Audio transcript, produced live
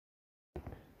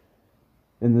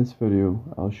In this video,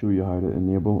 I'll show you how to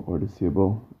enable or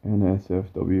disable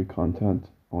NSFW content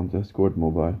on Discord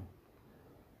mobile.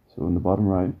 So in the bottom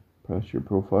right, press your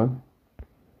profile,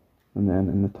 and then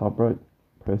in the top right,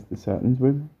 press the settings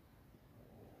wheel,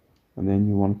 and then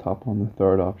you want to tap on the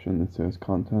third option that says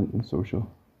content and social.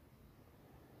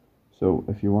 So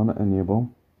if you want to enable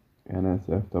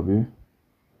NSFW,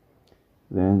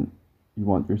 then you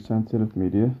want your sensitive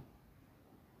media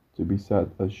to be set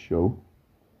as show.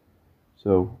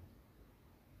 So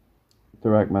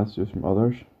direct messages from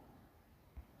others,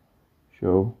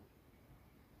 show.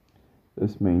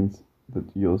 This means that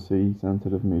you'll see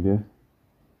sensitive media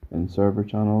in server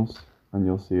channels, and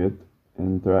you'll see it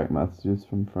in direct messages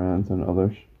from friends and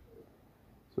others.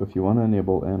 So if you want to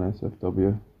enable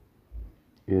NSFW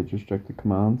age restricted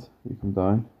commands, you come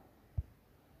down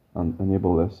and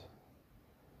enable this.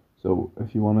 So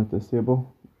if you want to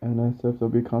disable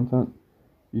NSFW content,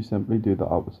 you simply do the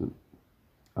opposite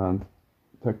and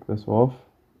tick this off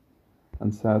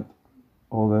and set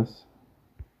all this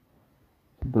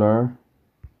to blur,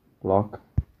 block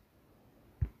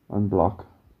and block.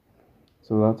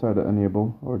 So that's how to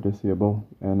enable or disable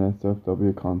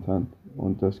NSFW content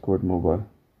on Discord mobile.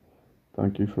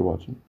 Thank you for watching.